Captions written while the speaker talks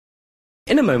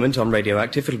In a moment on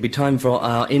Radioactive, it'll be time for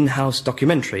our in-house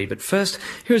documentary. But first,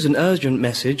 here's an urgent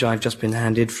message I've just been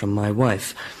handed from my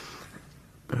wife.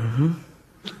 Oh,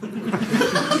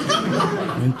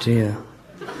 dear.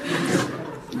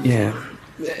 Yeah.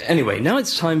 Anyway, now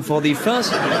it's time for the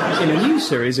first in a new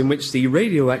series in which the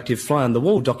Radioactive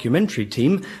Fly-on-the-Wall documentary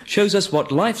team shows us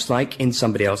what life's like in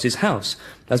somebody else's house,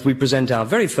 as we present our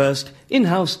very first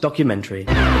in-house documentary.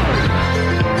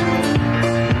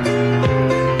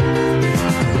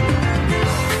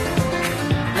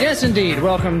 Yes, indeed.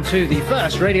 Welcome to the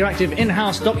first Radioactive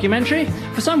in-house documentary.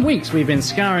 For some weeks, we've been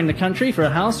scouring the country for a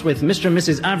house with Mr. and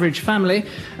Mrs. Average Family,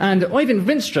 and Oyvind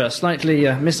Vinstra,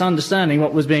 slightly misunderstanding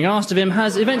what was being asked of him,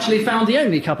 has eventually found the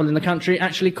only couple in the country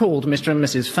actually called Mr. and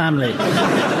Mrs. Family. He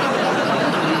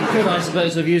could, I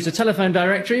suppose, have used a telephone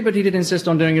directory, but he did insist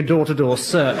on doing a door-to-door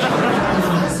search. You'll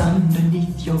find us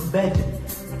underneath your bed.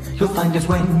 You'll find us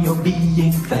when you're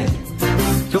being fed.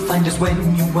 You'll find us when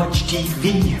you watch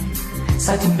TV.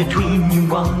 Sat in between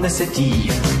you on the city.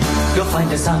 You'll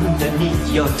find us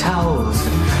underneath your towels.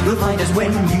 You'll find us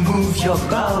when you move your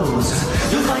bowels.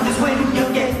 You'll find us when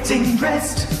you're getting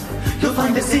dressed. You'll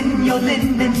find us in your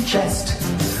linen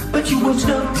chest. But you won't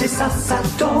notice us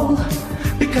at all,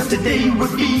 because today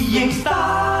we're being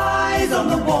flies on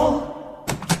the wall.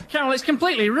 Carol, it's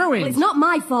completely ruined. Well, it's not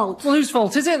my fault. Well, whose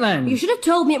fault is it then? You should have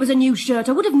told me it was a new shirt.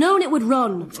 I would have known it would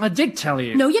run. I did tell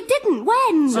you. No, you didn't.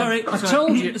 When? Sorry. I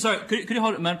told you. Sorry, could you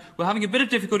hold it, man? We're having a bit of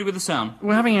difficulty with the sound.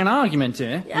 We're having an argument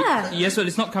here. Yeah. Yes, well,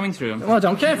 it's not coming through. Well, I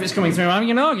don't care if it's coming through. I'm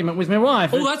having an argument with my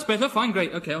wife. Oh, that's better. Fine,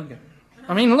 great. Okay, I'll go.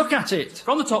 I mean, look at it.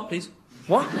 From the top, please.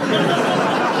 What?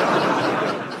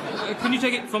 Can you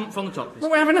take it from the top, please?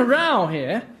 Well, we're having a row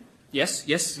here. Yes,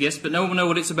 but no one will know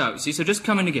what it's about, you see, so just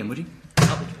come in again, would you?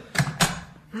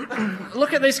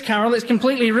 Look at this, Carol. It's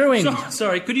completely ruined.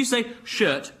 Sorry, could you say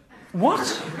shirt?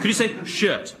 What? Could you say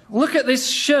shirt? Look at this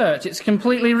shirt. It's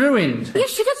completely ruined. You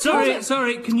should have told me.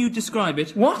 Sorry, can you describe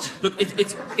it? What? Look,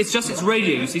 it's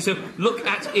radio, you see, so look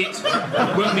at it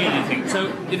won't mean anything. So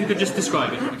if you could just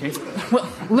describe it, okay? Well,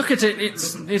 look at it.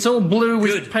 It's all blue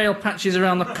with pale patches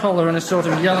around the collar and a sort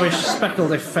of yellowish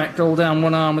speckled effect all down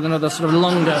one arm with another sort of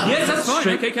longer... Yes, that's fine.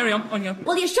 streak. Okay, carry on you.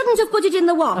 Well, you shouldn't have put it in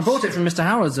the wash. I bought it from Mr.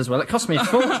 Howard's as well. It cost me a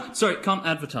fortune. Sorry, can't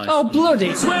advertise. Oh,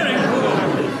 bloody... Swearing!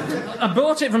 I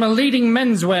bought it from a leading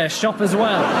menswear shop as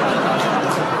well.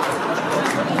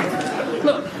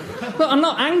 Look, I'm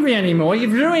not angry anymore.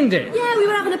 You've ruined it. Yeah, we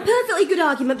were having a perfectly good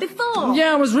argument before.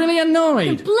 Yeah, I was really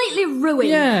annoyed. Completely ruined.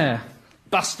 Yeah.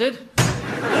 Bastard.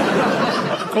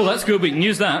 Oh, that's good. We can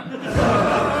use that.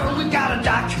 We've got a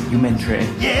documentary.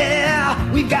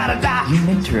 Yeah, we've got a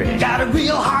documentary. Got a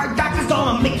real hard doc that's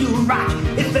gonna make you rock.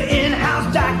 It's the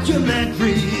in-house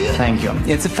documentary. Thank you.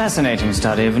 It's a fascinating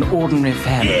study of an ordinary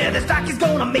family. Yeah, this doc is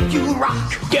gonna make you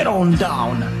rock. Get on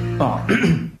down.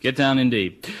 Oh. Get down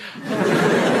indeed.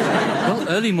 Well,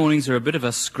 early mornings are a bit of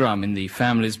a scrum in the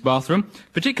family's bathroom,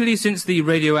 particularly since the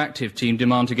radioactive team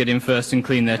demand to get in first and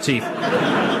clean their teeth.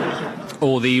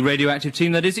 Or the radioactive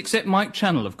team, that is, except Mike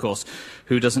Channel, of course,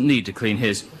 who doesn't need to clean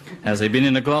his, as they've been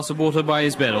in a glass of water by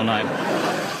his bed all night.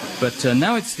 But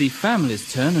now it's the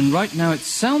family's turn, and right now it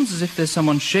sounds as if there's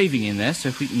someone shaving in there, so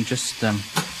if we can just... Oh,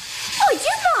 do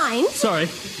you mind? Sorry,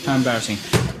 how embarrassing.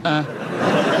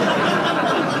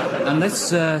 And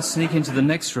let's sneak into the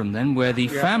next room, then, where the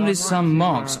family's son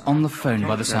Mark's on the phone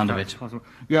by the sound of it.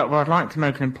 Yeah, well, I'd like to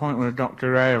make an appointment with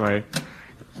Dr. Ailey.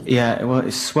 Yeah, well,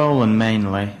 it's swollen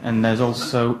mainly, and there's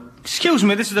also... Excuse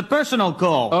me, this is a personal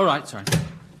call. All right, sorry.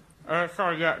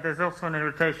 Sorry, yeah, there's also an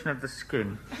irritation of the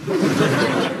skin.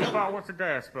 Well, what's the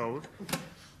day, I suppose?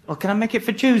 Well, can I make it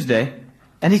for Tuesday?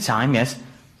 Any time, yes.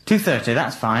 2:30,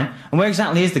 that's fine. And where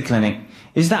exactly is the clinic?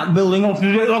 Is that building up...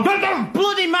 Get the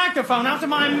bloody microphone out of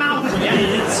my mouth!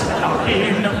 It's our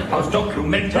in-house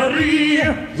documentary.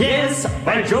 Yes,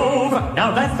 by Jove,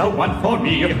 now that's the one for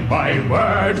me. My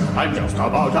word, I'm just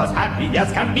about as happy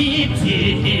as can be.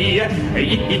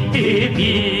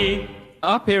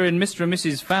 Up here in Mr. and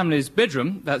Mrs. Family's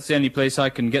bedroom, that's the only place I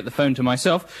can get the phone to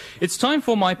myself, it's time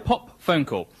for my pop phone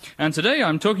call. And today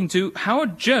I'm talking to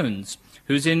Howard Jones,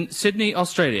 who's in Sydney,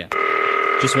 Australia.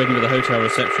 Just waiting for the hotel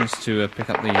receptionist to pick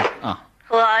up the...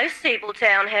 Hello,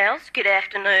 Steepletown House. Good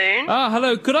afternoon.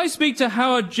 Hello. Could I speak to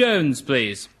Howard Jones,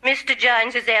 please? Mr.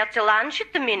 Jones is out to lunch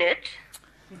at the minute.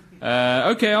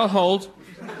 OK, I'll hold.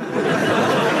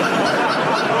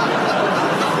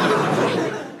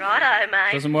 Righto,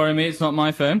 mate. Doesn't worry me, it's not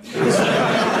my phone.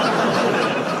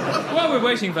 While we're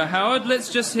waiting for Howard, let's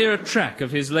just hear a track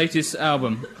of his latest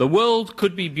album, The World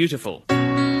Could Be Beautiful.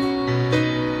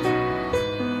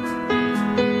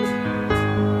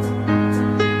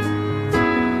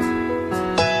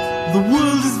 The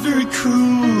world is very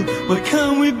cruel. Why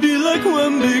can't we be like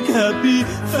one big happy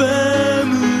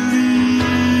family?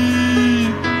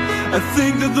 I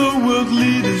think that the world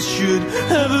leaders should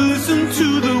have a listen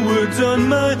to the words on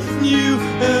my new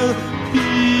LP.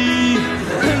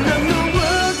 And then the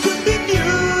world could be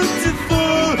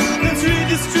beautiful. Let's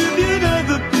redistribute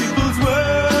other people's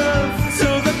wealth so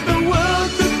that the world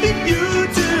could be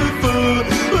beautiful.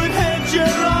 Put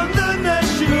headgear on the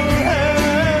national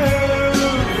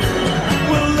health.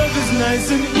 Well, love is nice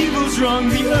and evil's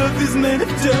wrong. The earth is made of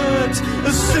dirt.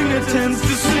 A singer tends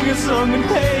to sing a song and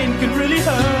pain can really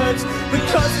hurt. The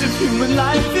cost of human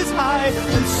life is high,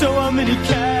 and so are many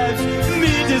cabs.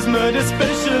 Meat is murder,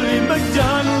 especially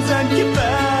McDonald's and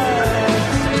kebabs.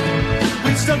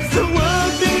 Which stops the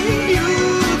world being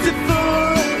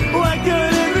beautiful. Why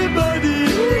can't everybody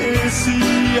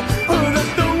see? Oh,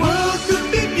 that the world could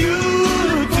be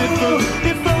beautiful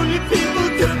if only people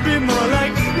could be more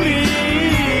like me.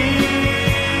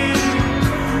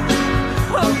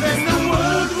 Oh, then the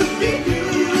world would be beautiful.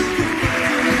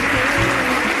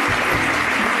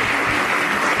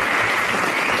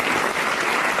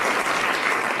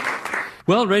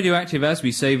 Well, Radioactive, as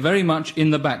we say, very much in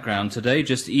the background today,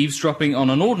 just eavesdropping on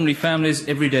an ordinary family's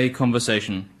everyday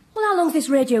conversation. Well, how long's this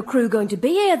radio crew going to be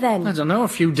here then? I don't know, a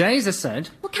few days, they said.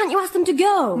 Well, can't you ask them to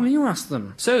go? Well, you ask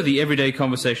them. So, the everyday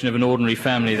conversation of an ordinary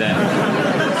family there.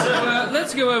 So,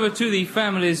 let's go over to the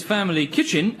family's family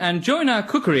kitchen and join our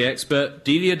cookery expert,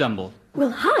 Delia Dumble.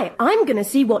 Well, hi, I'm going to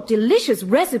see what delicious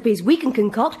recipes we can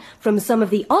concoct from some of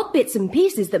the odd bits and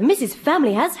pieces that Mrs.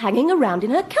 Family has hanging around in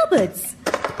her cupboards.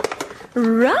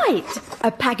 Right,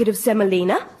 a packet of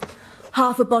semolina,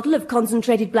 half a bottle of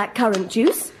concentrated blackcurrant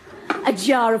juice, a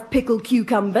jar of pickled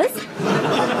cucumbers,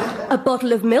 a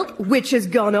bottle of milk, which has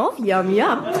gone off, yum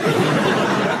yum,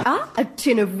 a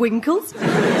tin of winkles,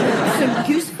 some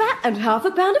goose fat and half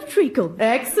a pound of treacle.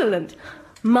 Excellent.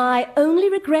 My only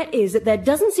regret is that there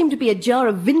doesn't seem to be a jar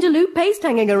of vindaloo paste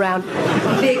hanging around,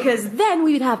 because then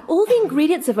we would have all the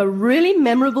ingredients of a really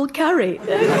memorable curry.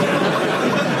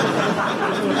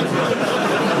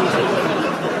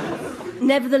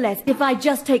 Nevertheless, if I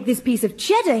just take this piece of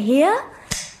cheddar here,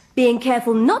 being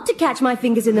careful not to catch my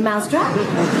fingers in the mousetrap,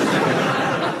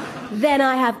 then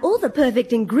I have all the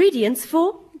perfect ingredients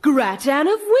for gratin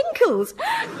of winkles.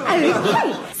 Okay,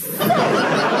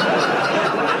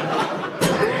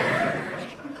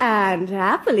 And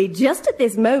happily, just at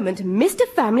this moment, Mr.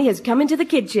 Family has come into the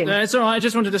kitchen. It's all right, I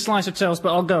just wanted a slice of toast,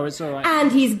 but I'll go, it's all right.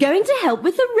 And he's going to help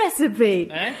with the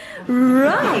recipe. Eh?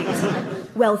 Right.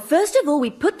 Well, first of all, we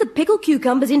put the pickled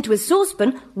cucumbers into a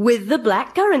saucepan with the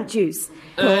blackcurrant juice.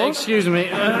 Excuse me.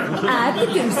 Add the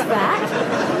goose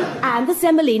fat and the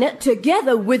semolina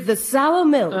together with the sour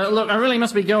milk. Look, I really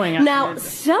must be going. Actually. Now,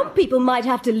 some people might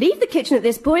have to leave the kitchen at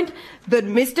this point, but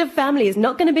Mr. Family is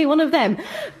not going to be one of them,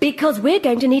 because we're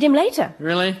going to need him later.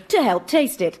 Really? To help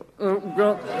taste it. Oh,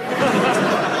 God.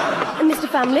 Mr.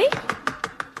 Family?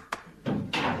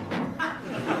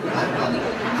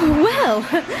 Well,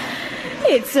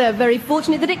 it's very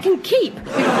fortunate that it can keep.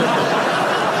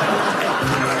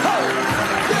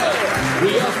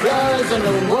 We are flies on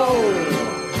the wall.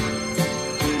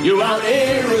 You won't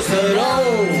hear us at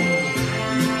all.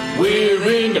 We're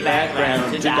in the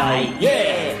background today.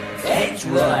 Yeah, that's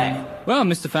right. Well,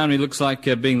 Mr. Family looks like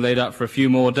being laid up for a few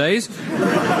more days.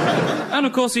 And,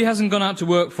 of course, he hasn't gone out to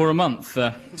work for a month,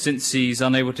 since he's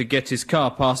unable to get his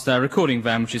car past our recording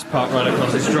van, which is parked right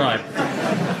across his drive.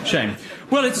 Shame.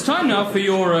 Well, it's time now for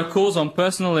your calls on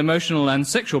personal, emotional and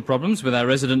sexual problems with our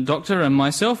resident doctor and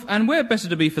myself, and where better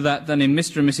to be for that than in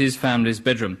Mr. and Mrs. Family's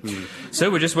bedroom. So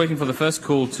we're just waiting for the first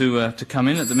call to come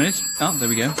in at the minute. Oh, there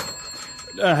we go.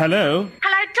 Hello?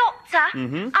 Hello, Doctor. I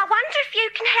wonder if you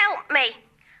can help me.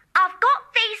 I've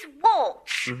got these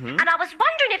warts, and I was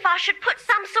wondering if I should put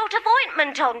some sort of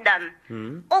ointment on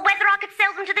them, or whether I could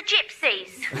sell them to the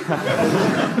gypsies.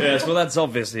 Yes, well, that's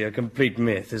obviously a complete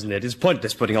myth, isn't it? It's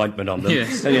pointless putting ointment on them.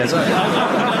 Yes. Yes,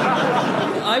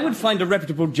 I would find a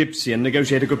reputable gypsy and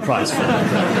negotiate a good price for them.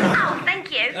 Oh, thank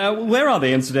you. Where are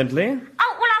they, incidentally?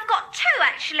 Oh, well, I've got two,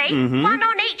 actually. One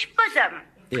on each bosom.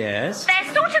 Yes.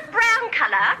 They're sort of brown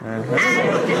colour, and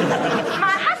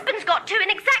my husband's got two in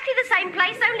exactly the same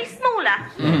place, only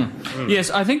smaller. Yes,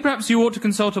 I think perhaps you ought to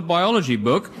consult a biology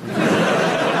book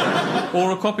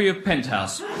or a copy of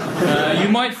Penthouse. You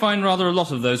might find rather a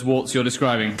lot of those warts you're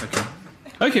describing.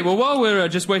 Okay, well, while we're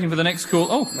just waiting for the next call...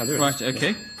 Oh, right,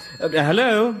 okay.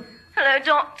 Hello? Hello,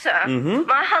 Doctor.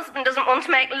 My husband doesn't want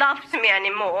to make love to me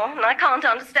anymore, and I can't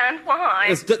understand why.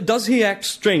 Yes, does he act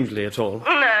strangely at all?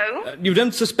 No. You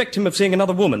don't suspect him of seeing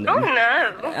another woman, then? Oh,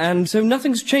 no. And so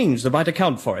nothing's changed that might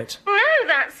account for it? No,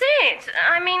 that's it.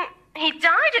 I mean, He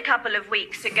died a couple of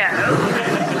weeks ago.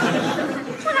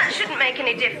 Well, that shouldn't make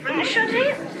any difference, should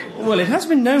it? Well, it has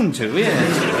been known to,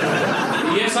 yes.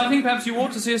 Yes, I think perhaps you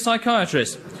ought to see a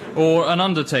psychiatrist. Or an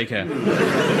undertaker.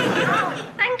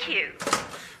 Oh, thank you.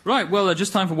 Right, well,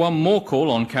 just time for one more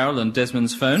call on Carol and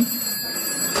Desmond's phone.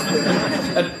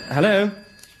 Hello?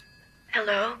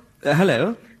 Hello?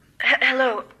 Hello?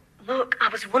 Hello. Look, I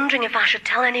was wondering if I should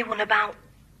tell anyone about,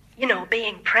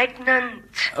 being pregnant.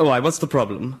 Oh, why, what's the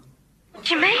problem? What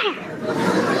do you mean?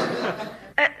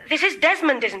 This is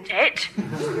Desmond, isn't it?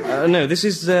 No, this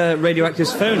is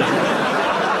Radioactive's phone.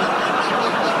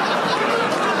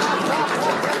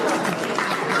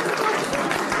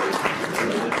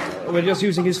 We're just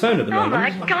using his phone at the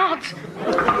moment. Oh, my God.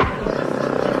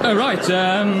 Oh, right,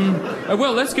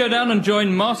 well, let's go down and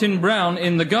join Martin Brown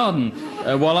in the garden,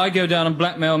 while I go down and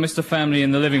blackmail Mr. Family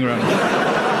in the living room.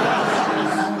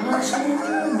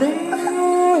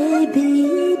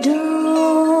 Baby,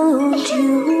 don't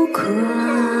you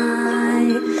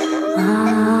cry.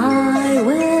 I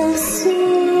will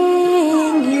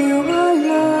sing you a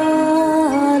lullaby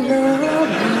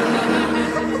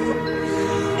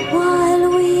while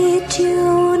we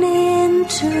tune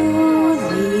into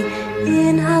the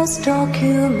in-house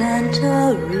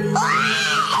documentary.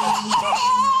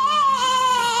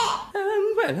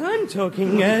 Well, I'm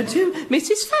talking to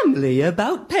Mrs. Family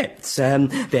about pets,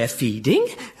 their feeding,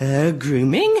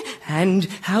 grooming, and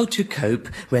how to cope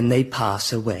when they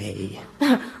pass away.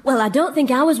 Well, I don't think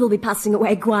ours will be passing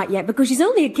away quite yet because she's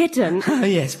only a kitten.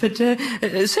 Yes, but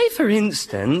say, for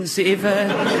instance, if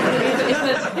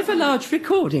a large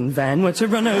recording van were to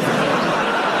run over...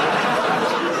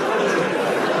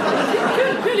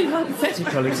 Really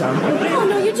hypothetical example. Oh,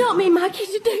 no, you don't mean Maggie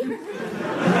to do...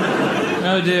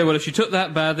 Oh, dear, well, if she took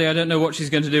that badly, I don't know what she's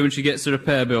going to do when she gets the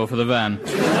repair bill for the van.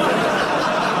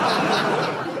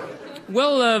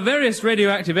 Well, various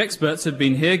radioactive experts have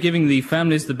been here giving the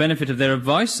families the benefit of their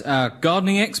advice. Our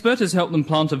gardening expert has helped them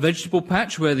plant a vegetable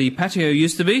patch where the patio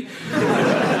used to be,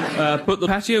 put the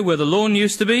patio where the lawn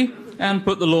used to be, and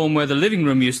put the lawn where the living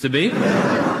room used to be.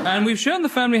 And we've shown the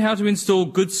family how to install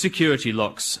good security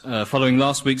locks, following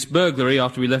last week's burglary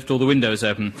after we left all the windows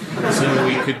open, so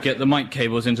we could get the mic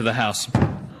cables into the house.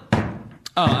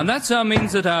 And that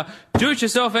means that our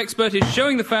do-it-yourself expert is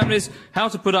showing the families how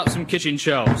to put up some kitchen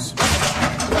shelves.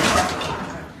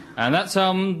 And that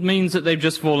means that they've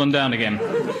just fallen down again.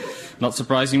 Not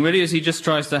surprising, really, as he just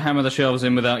tries to hammer the shelves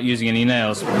in without using any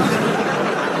nails.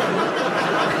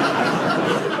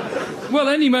 Well,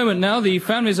 any moment now, the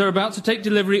families are about to take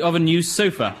delivery of a new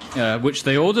sofa, which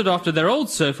they ordered after their old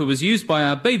sofa was used by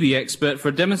our baby expert for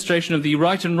a demonstration of the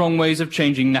right and wrong ways of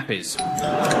changing nappies.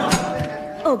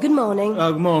 Oh, good morning.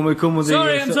 Oh, come on, we come with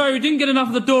I'm sorry, we didn't get enough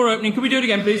of the door opening. Could we do it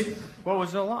again, please? What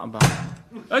was all that about?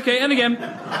 OK, and again.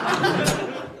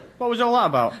 What was all that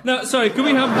about? No, sorry, could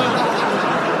we have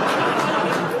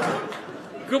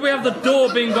the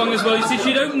door bing bong as well? You see,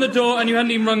 she'd opened the door and you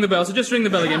hadn't even rung the bell, so just ring the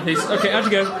bell again, please. OK, out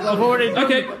you go. I've already done...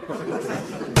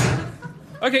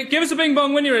 OK, give us a bing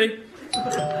bong when you're ready.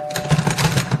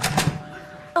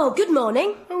 Oh, good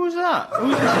morning. Who was that?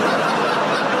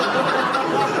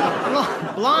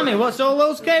 Blimey, what's all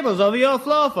those cables over your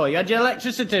floor for? You had your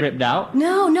electricity ripped out?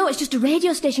 No, it's just a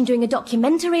radio station doing a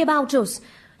documentary about us.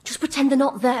 Just pretend they're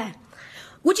not there.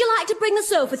 Would you like to bring the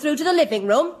sofa through to the living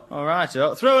room? All right,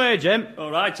 so through here, Jim.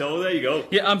 All right, there you go.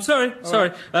 Yeah, I'm sorry.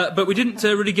 But we didn't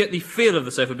really get the feel of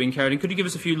the sofa being carried in. Could you give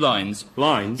us a few lines?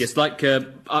 Lines? Yes, like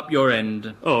up your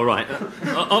end. Oh, right.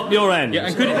 Up your end. Yeah,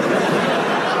 and could you...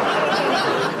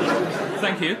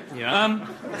 Thank you. Yeah.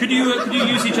 Could you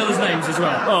use each other's names as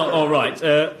well? Oh, all right.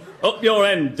 Up your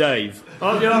end, Dave.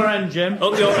 Up your end, Jim.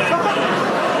 Up your end.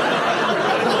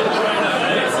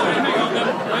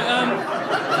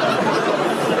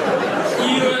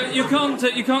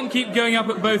 You can't keep going up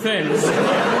at both ends.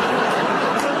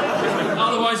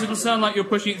 Otherwise it'll sound like you're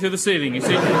pushing it through the ceiling, you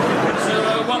see.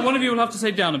 So one of you will have to say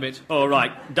down a bit. All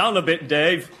right. Down a bit,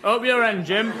 Dave. Up your end,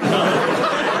 Jim. Hang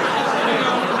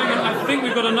on. I think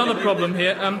we've got another problem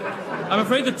here. I'm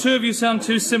afraid the two of you sound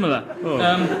too similar.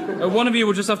 Oh. One of you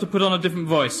will just have to put on a different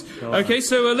voice. OK,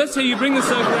 so let's say you bring the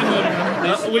sofa in the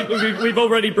living room. We've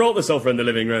already brought the sofa in the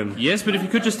living room. Yes, but if you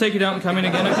could just take it out and come in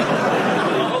again.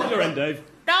 Up your end, Dave.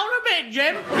 Down a bit,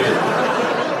 Jim.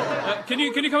 Can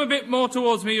you come a bit more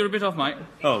towards me? You're a bit off, mic.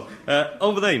 Oh,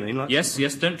 over there, you mean? Like... Yes,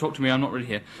 don't talk to me, I'm not really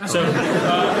here. So,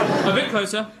 a bit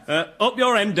closer. Up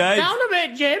your end, Dave. Down a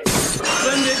bit, Jim.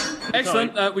 Splendid.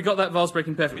 Excellent. We got that vase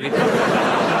breaking perfectly.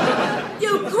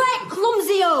 You great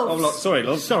clumsy oafs! Oh, look, sorry,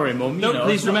 love. Sorry, Mum. No,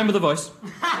 please remember the voice.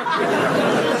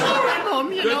 Sorry,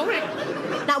 Mum, you know it.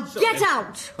 Now Get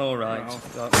out! All right.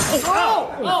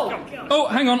 Oh,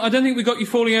 hang on. I don't think we got you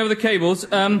falling over the cables.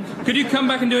 Could you come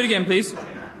back and do it again, please?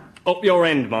 Up your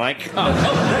end, Mike. Nothing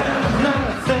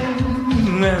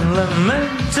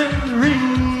elementary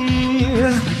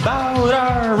about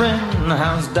our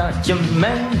in-house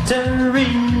documentary.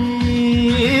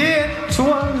 It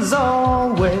was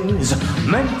always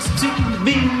meant to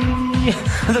be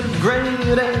the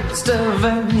greatest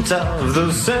event of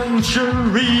the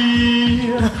century.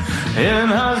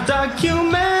 In-house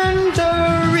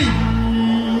documentary.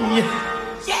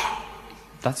 Yeah!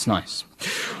 That's nice.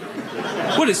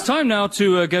 Well, it's time now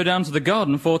to go down to the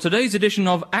garden for today's edition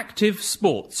of Active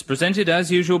Sports, presented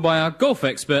as usual by our golf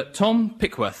expert, Tom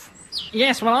Pickworth.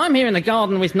 Yes, well, I'm here in the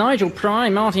garden with Nigel Pry,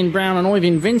 Martin Brown and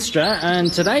Oyvind Vinstra,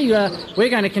 and today we're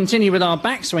going to continue with our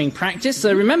backswing practice.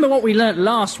 Remember what we learnt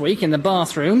last week in the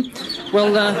bathroom? Well,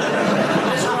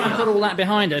 let's try and put all that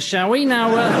behind us, shall we?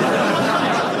 Now,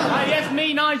 Yes,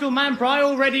 me, Nigel Pry,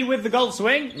 all ready with the golf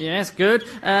swing. Yes, good.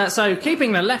 So,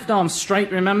 keeping the left arm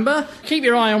straight, remember. Keep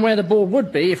your eye on where the ball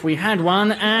would be if we had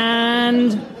one,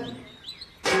 and...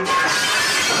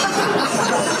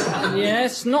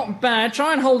 Yes, not bad.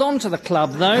 Try and hold on to the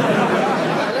club, though.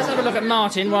 Let's have a look at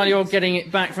Martin while you're getting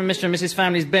it back from Mr. and Mrs.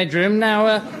 Family's bedroom.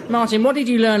 Now, Martin, what did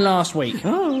you learn last week?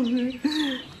 Oh,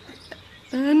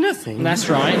 nothing. That's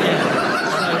right, yeah.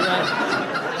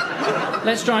 So,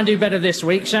 let's try and do better this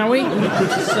week, shall we?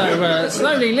 So,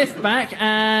 slowly lift back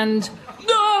and...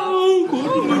 No!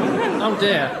 Oh,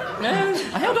 dear.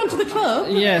 I held on to the club.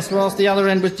 Yes, whilst the other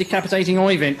end was decapitating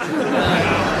Oyvind.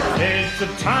 It's the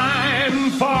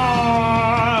time for...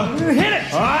 Hit it!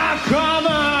 A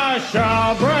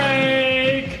commercial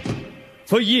break!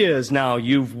 For years now,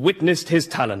 you've witnessed his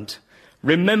talent.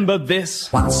 Remember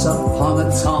this? Once upon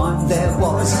a time, there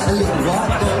was a little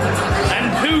white boy.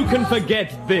 And who can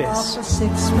forget this? After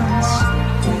 6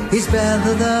 months, he's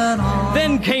better than all.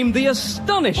 Then came the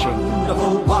astonishing...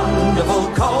 Wonderful,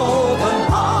 wonderful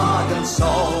Copenhagen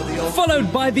saw the old...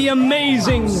 Followed by the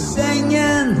amazing...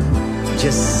 Singing,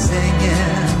 just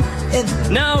singing.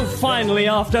 Now, finally,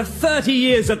 after 30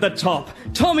 years at the top,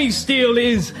 Tommy Steele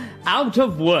is out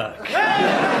of work.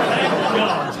 Thank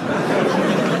God.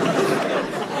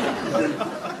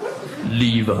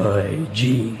 Levi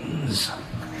jeans.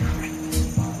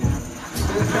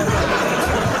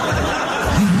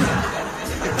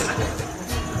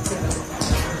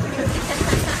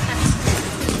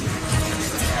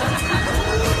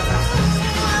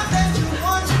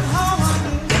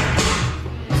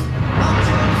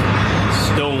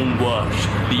 Stonewashed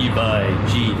Levi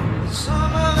jeans.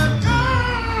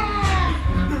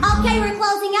 Okay, we're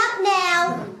closing up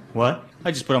now. What?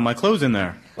 I just put all my clothes in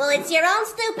there. Well, it's your own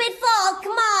stupid fault.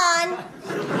 Come on.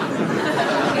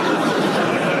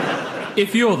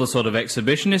 If you're the sort of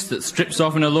exhibitionist that strips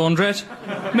off in a laundrette,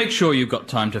 make sure you've got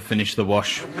time to finish the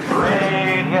wash.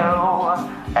 Radio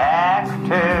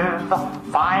Active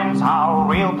finds how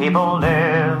real people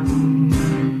live.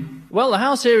 Well, the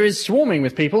house here is swarming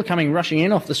with people coming rushing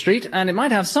in off the street, and it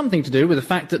might have something to do with the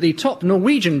fact that the top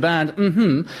Norwegian band,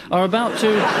 are about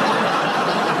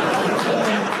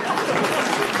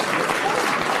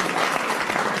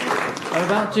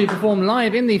to perform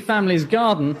live in the family's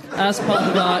garden as part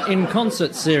of our In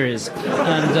Concert series.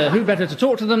 And who better to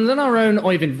talk to them than our own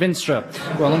Oyvind Vinstra?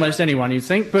 Well, almost anyone, you'd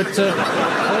think, but Oyvind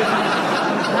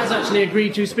has actually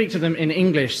agreed to speak to them in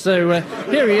English. So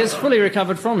here he is, fully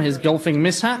recovered from his golfing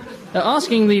mishap,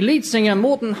 asking the lead singer,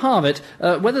 Morten Harvett,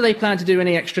 whether they plan to do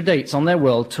any extra dates on their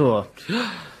world tour.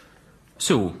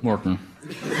 So, Morten,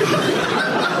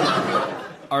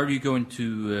 are you going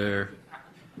to...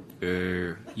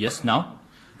 yes, now?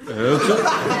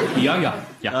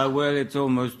 Yeah. Well, it's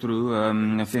almost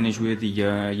through. Finished with the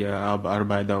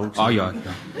Arbeit ook. Yeah.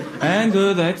 And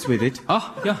that's with it.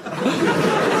 Yeah.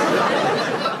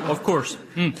 Of course.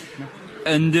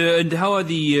 And how are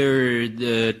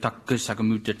the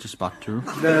Takkesakkemutter to spatter?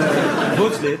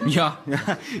 Yeah.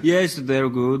 Yes, they're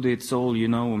good. It's all,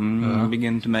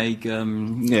 begin to make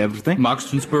everything.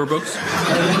 Max and Spurbucks?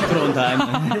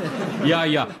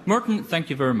 Yeah. Morten, thank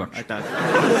you very much.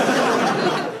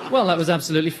 Well, that was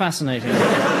absolutely fascinating.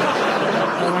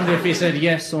 I wonder if he said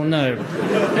yes or no.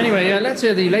 Anyway, let's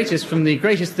hear the latest from the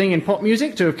greatest thing in pop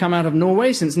music to have come out of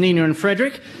Norway since Nina and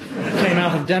Fredrik came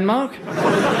out of Denmark.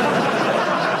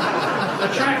 A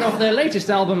track off their latest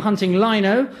album, Hunting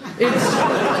Lino. It's...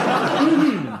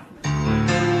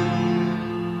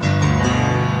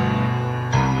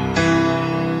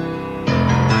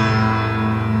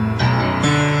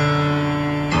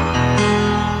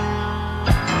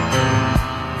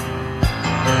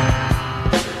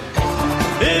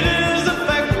 It is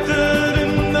affected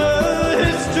in the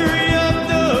history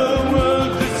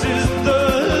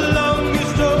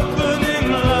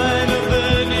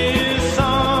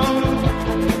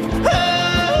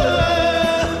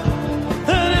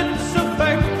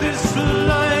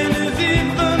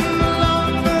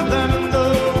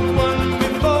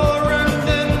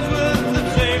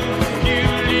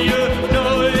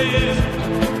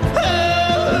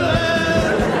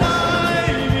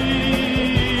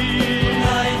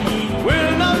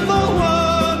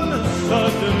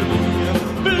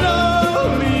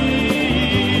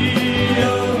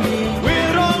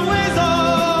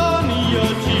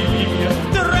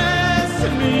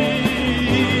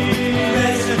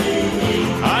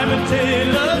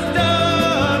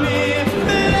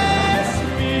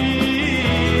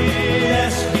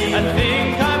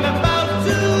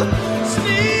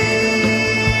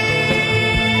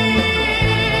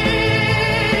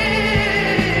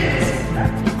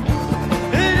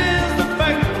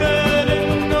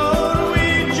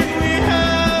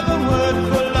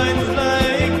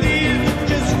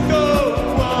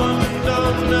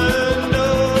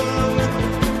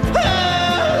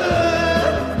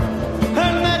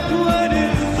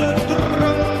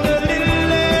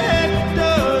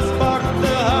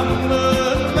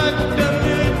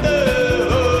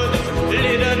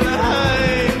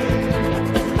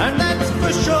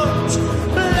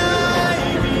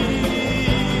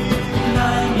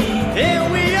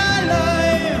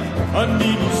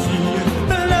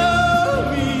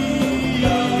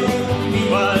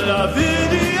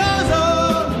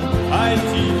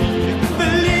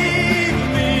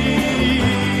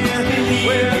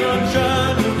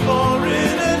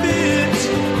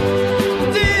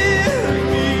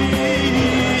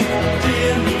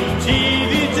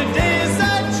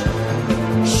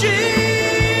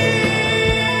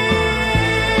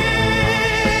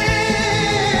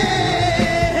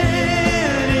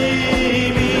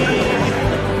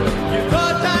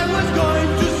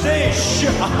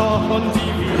on TV. I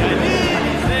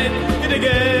nearly said it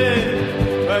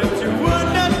again, but you would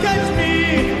not catch me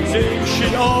saying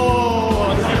shit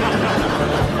on.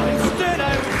 Instead I...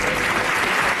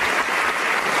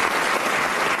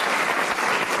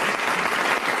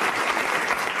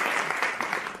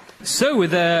 So,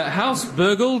 with their house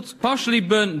burgled, partially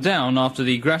burnt down after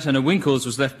the gratin of Winkles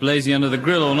was left blazing under the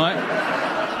grill all night,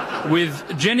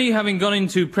 with Jenny having gone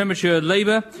into premature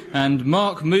labour and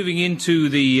Mark moving into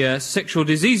the sexual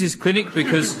diseases clinic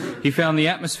because he found the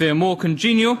atmosphere more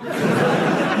congenial,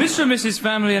 Mr. and Mrs.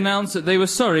 Family announced that they were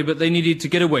sorry but they needed to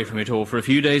get away from it all for a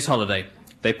few days' holiday.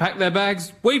 They packed their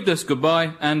bags, waved us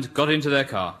goodbye and got into their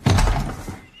car.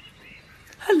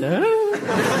 Hello.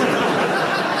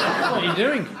 What are you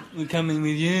doing? We're coming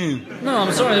with you. No,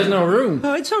 I'm sorry, there's no room.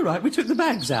 Oh, it's all right. We took the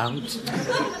bags out.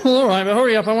 Well, all right, but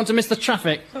hurry up. I want to miss the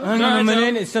traffic. Hang on a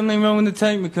minute. There's something wrong with the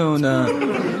tape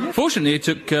recorder. Fortunately, it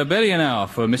took barely an hour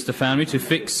for Mr. Family to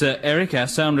fix Eric, our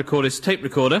sound recorder's tape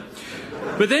recorder.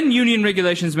 But then union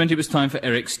regulations meant it was time for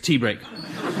Eric's tea break.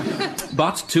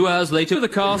 But 2 hours later, the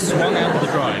car swung out the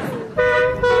drive.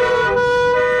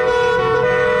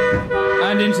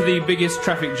 And into the biggest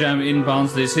traffic jam in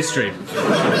Barnsley's history.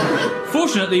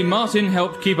 Fortunately, Martin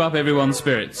helped keep up everyone's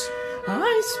spirits.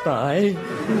 I spy.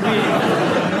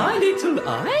 My little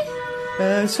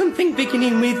eye? Something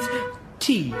beginning with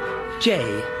T. J.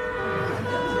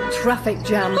 Traffic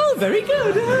jam. Oh, very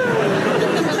good.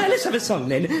 Let's have a song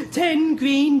then. 10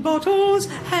 green bottles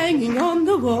hanging on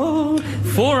the wall.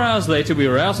 4 hours later, we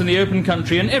were out in the open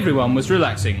country and everyone was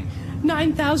relaxing.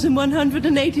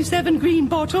 9,187 green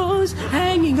bottles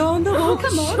hanging on the wall. Oh,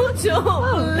 come on. Shut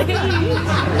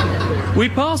up. We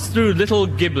passed through Little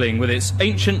Gibbling with its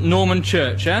ancient Norman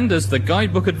church, and as the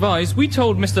guidebook advised, we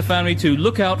told Mr. Family to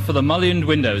look out for the mullioned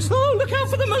windows. Oh, look out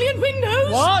for the mullioned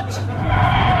windows. What?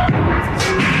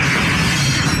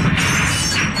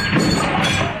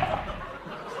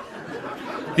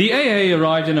 The AA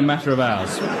arrived in a matter of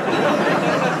hours.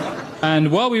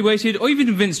 And while we waited,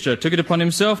 Oyvind Vinstra took it upon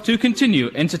himself to continue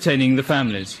entertaining the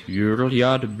families.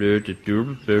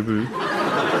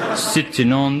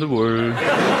 Sitting on the world.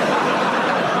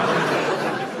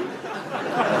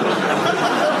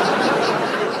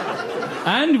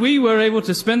 And we were able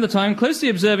to spend the time closely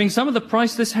observing some of the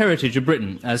priceless heritage of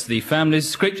Britain as the families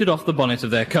scraped it off the bonnet of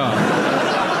their car.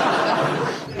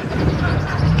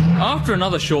 After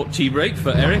another short tea break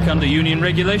for Eric under union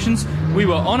regulations, we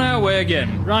were on our way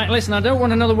again. Right, listen, I don't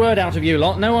want another word out of you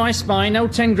lot. No I spy, no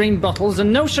 10 green bottles,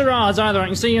 and no charades either. I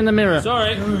can see you in the mirror.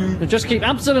 Sorry. Just keep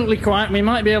absolutely quiet. We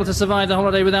might be able to survive the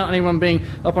holiday without anyone being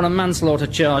up on a manslaughter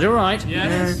charge, all right?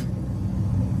 Yes.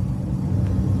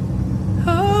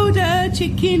 Hold a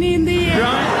chicken in the air.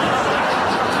 Right.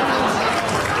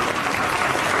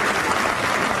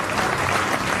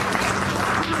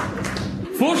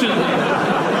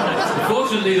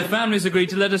 Fortunately, the families agreed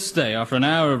to let us stay after an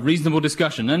hour of reasonable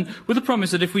discussion, and with a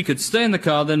promise that if we could stay in the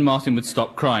car, then Martin would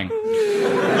stop crying.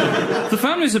 The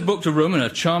families had booked a room in a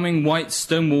charming white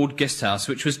stone-walled guest house,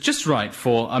 which was just right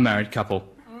for a married couple.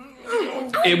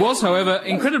 It was, however,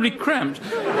 incredibly cramped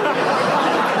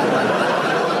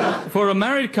for a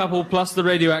married couple plus the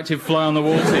radioactive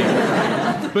fly-on-the-wall team.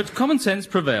 But common sense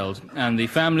prevailed, and the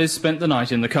families spent the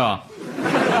night in the car.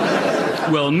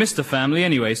 Well, Mr. Family,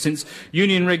 anyway, since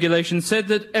union regulations said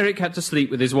that Eric had to sleep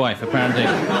with his wife, apparently.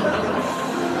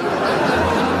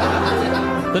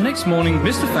 The next morning,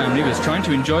 Mr. Family was trying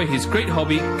to enjoy his great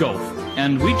hobby, golf,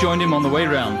 and we joined him on the way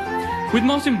round, with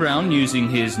Martin Brown using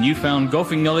his newfound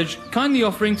golfing knowledge, kindly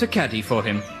offering to caddy for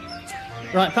him.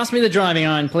 Right, pass me the driving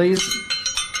iron, please.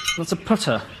 That's a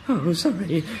putter. Oh,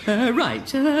 sorry. Right,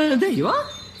 there you are.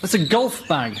 That's a golf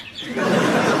bag.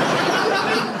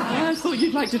 I thought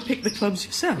you'd like to pick the clubs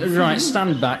yourself. Right,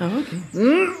 stand back. Oh, okay.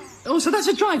 Oh, so that's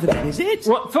a driver then, is it?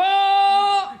 What for?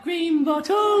 Green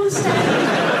bottles.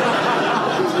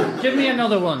 Give me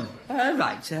another one.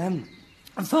 Right,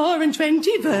 4 and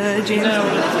 20 virgins. No,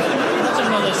 that's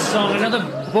another song,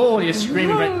 another ball you're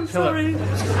screaming about. Sorry.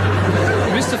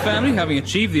 Mr. Family, having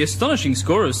achieved the astonishing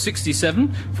score of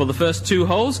 67 for the first 2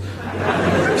 holes,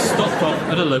 stopped off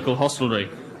at a local hostelry.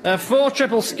 4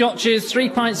 triple scotches, 3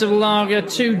 pints of lager,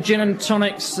 2 gin and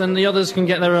tonics, and the others can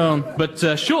get their own.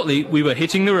 But shortly, we were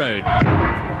hitting the road.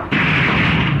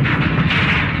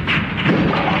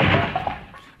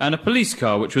 And a police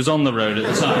car which was on the road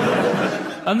at the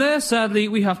time. And there, sadly,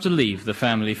 we have to leave the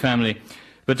family.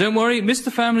 But don't worry,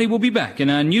 Mr. Family will be back in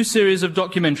our new series of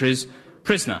documentaries,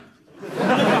 Prisoner,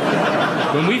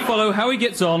 when we follow how he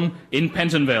gets on in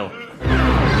Pentonville.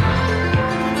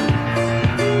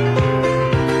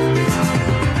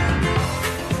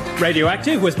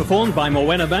 Radioactive was performed by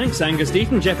Morwenna Banks, Angus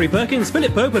Deaton, Geoffrey Perkins,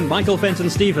 Philip Pope and Michael Fenton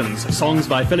Stevens. Songs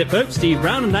by Philip Pope, Steve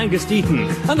Brown and Angus Deaton.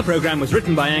 And the programme was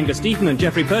written by Angus Deaton and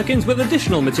Geoffrey Perkins with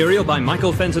additional material by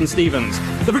Michael Fenton Stevens.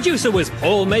 The producer was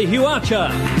Paul Mayhew Archer.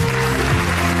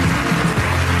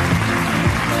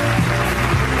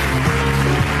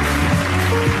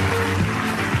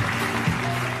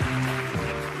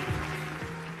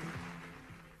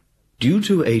 Due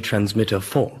to a transmitter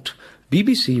fault,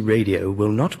 BBC Radio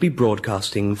will not be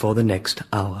broadcasting for the next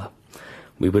hour.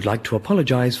 We would like to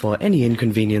apologise for any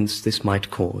inconvenience this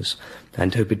might cause,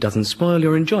 and hope it doesn't spoil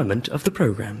your enjoyment of the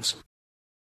programmes.